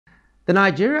The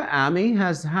Nigeria Army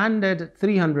has handed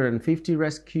 350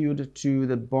 rescued to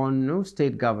the Borno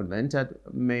state government at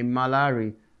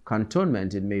Maimalari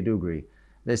Cantonment in Maiduguri.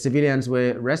 The civilians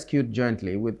were rescued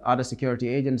jointly with other security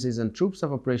agencies and troops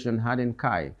of Operation Hadin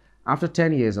Kai after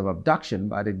 10 years of abduction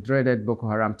by the dreaded Boko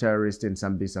Haram terrorists in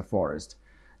Sambisa forest.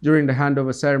 During the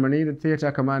handover ceremony, the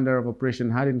theater commander of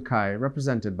Operation Hadin Kai,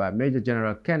 represented by Major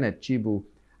General Kenneth Chibu,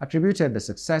 attributed the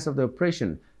success of the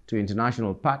operation to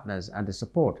international partners and the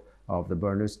support of the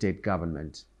Borno state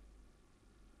government.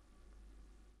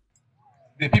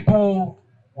 The people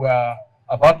were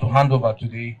about to hand over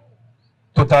today,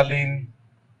 totaling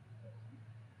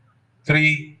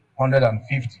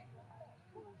 350.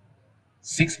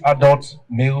 6 adult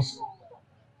males,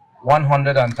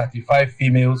 135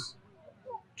 females,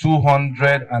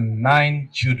 209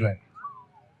 children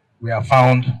were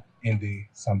found in the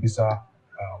Sambisa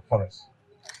forest.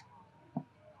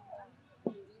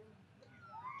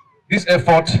 This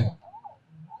effort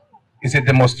is a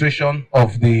demonstration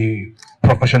of the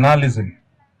professionalism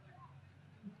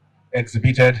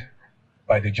exhibited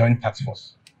by the Joint Task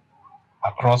Force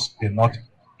across the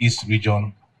northeast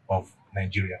region of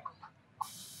Nigeria.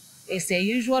 It's a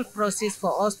usual process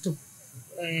for us to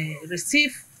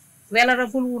receive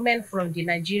vulnerable women from the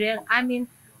Nigerian Army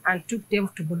and took them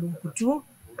to Bulunkutu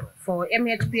for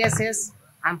MHPSS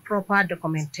and proper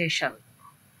documentation.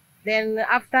 Then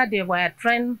after they were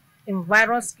trained in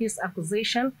virus case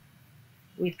acquisition,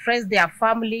 we traced their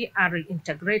family and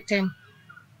reintegrate them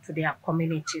to their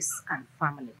communities and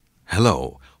family.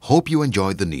 Hello, hope you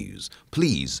enjoyed the news.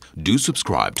 Please do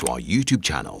subscribe to our YouTube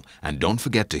channel and don't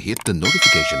forget to hit the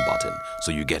notification button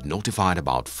so you get notified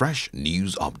about fresh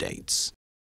news updates.